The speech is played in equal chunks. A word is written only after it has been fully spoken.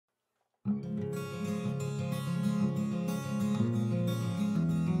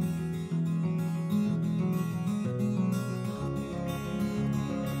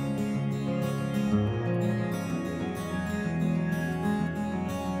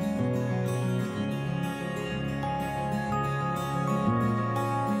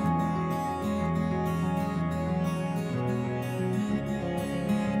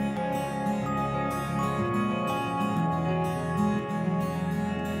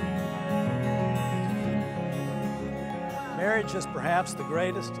Marriage is perhaps the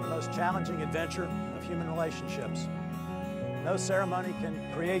greatest and most challenging adventure of human relationships. No ceremony can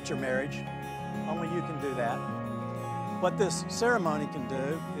create your marriage, only you can do that. What this ceremony can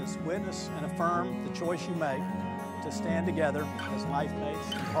do is witness and affirm the choice you make to stand together as life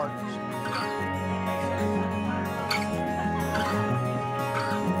mates and partners.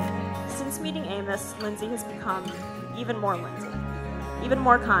 Since meeting Amos, Lindsay has become even more Lindsay, even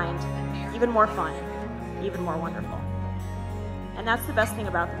more kind, even more fun, even more wonderful. And that's the best thing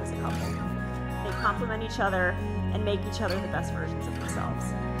about them as a couple. They complement each other and make each other the best versions of themselves.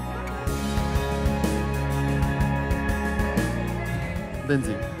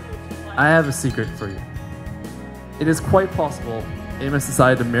 Lindsay, I have a secret for you. It is quite possible Amos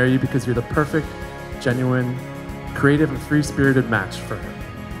decided to marry you because you're the perfect, genuine, creative, and free-spirited match for her.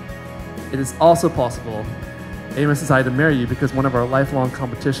 It is also possible Amos decided to marry you because one of our lifelong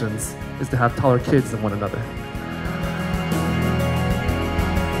competitions is to have taller kids than one another.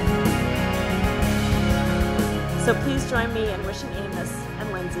 So please join me in wishing Amos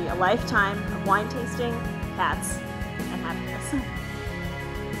and Lindsay a lifetime of wine tasting, cats, and happiness.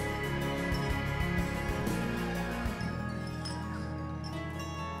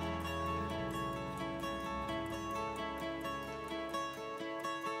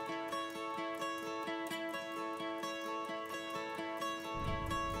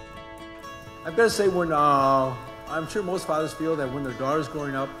 I've got to say, when I'm sure most fathers feel that when their daughter's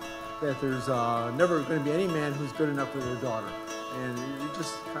growing up, that there's never going to be any man who's good enough for their daughter. And you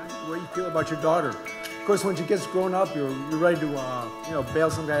just kind of the way you feel about your daughter. Of course, when she gets grown up, you're ready to bail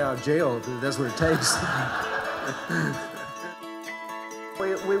some guy out of jail if that's what it takes.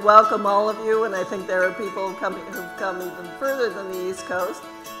 We welcome all of you, and I think there are people who've come even further than the East Coast.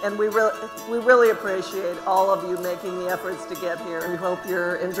 And we really appreciate all of you making the efforts to get here. We hope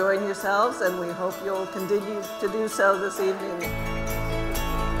you're enjoying yourselves, and we hope you'll continue to do so this evening.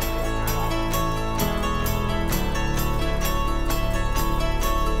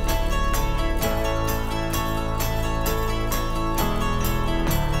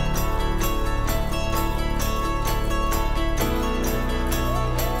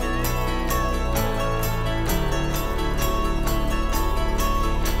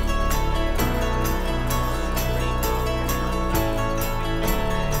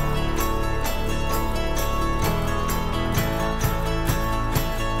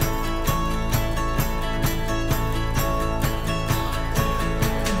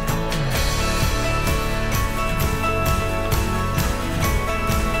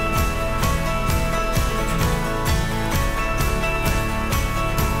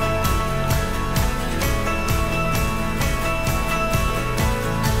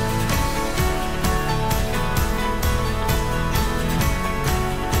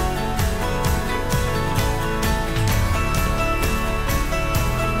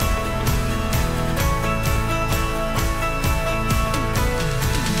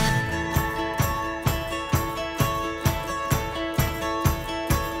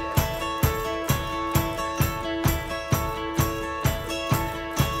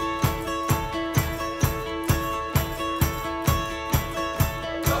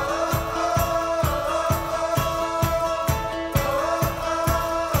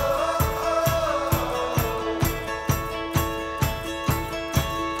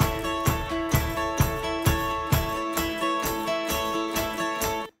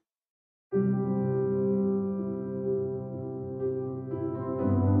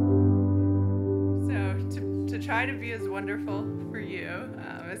 Try to be as wonderful for you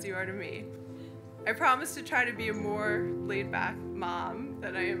as you are to me. I promise to try to be a more laid-back mom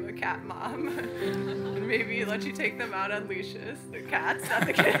than I am a cat mom. And maybe let you take them out on leashes, the cats, not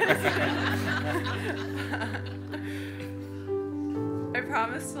the kids. I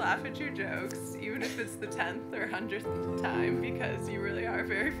promise to laugh at your jokes, even if it's the 10th or 100th time, because you really are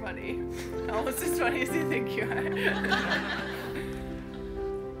very funny. Almost as funny as you think you are.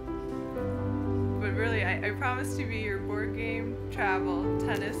 But really, I promise to be your board game, travel,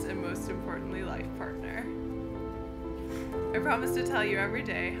 tennis, and most importantly, life partner. I promise to tell you every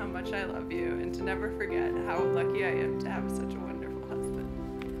day how much I love you and to never forget how lucky I am to have such a wonderful husband.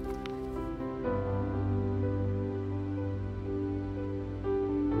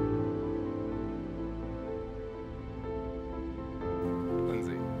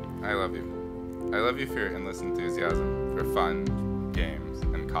 Lindsay, I love you. I love you for your endless enthusiasm, for fun, games,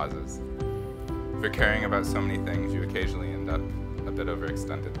 and causes. For caring about so many things, you occasionally end up a bit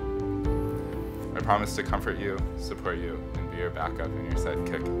overextended. I promise to comfort you, support you, and be your backup and your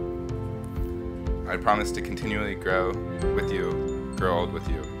sidekick. I promise to continually grow with you, grow old with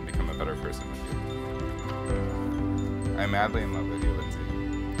you, and become a better person with you. I'm madly in love with you, Lindsay,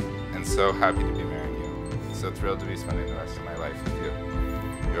 and so happy to be marrying you. So thrilled to be spending the rest of my life with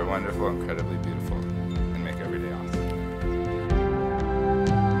you. You're wonderful, incredibly beautiful, and make every day awesome.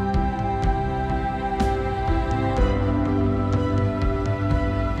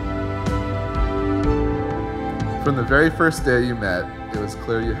 From the very first day you met, it was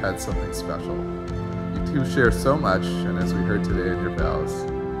clear you had something special. You two share so much, and as we heard today in your vows,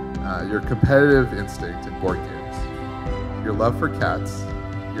 your competitive instinct in board games, your love for cats,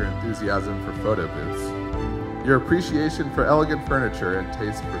 your enthusiasm for photo booths, your appreciation for elegant furniture and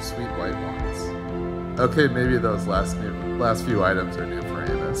taste for sweet white wines. Okay, maybe those last few items are new for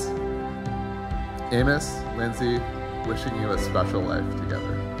Amos. Amos, Lindsay, wishing you a special life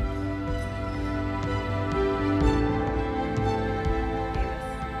together.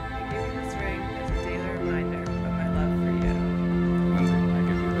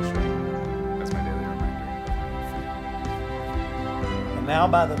 Now,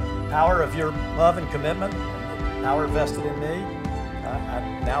 by the power of your love and commitment, and the power vested in me,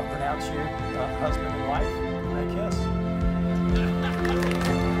 I now pronounce you husband and wife. May kiss.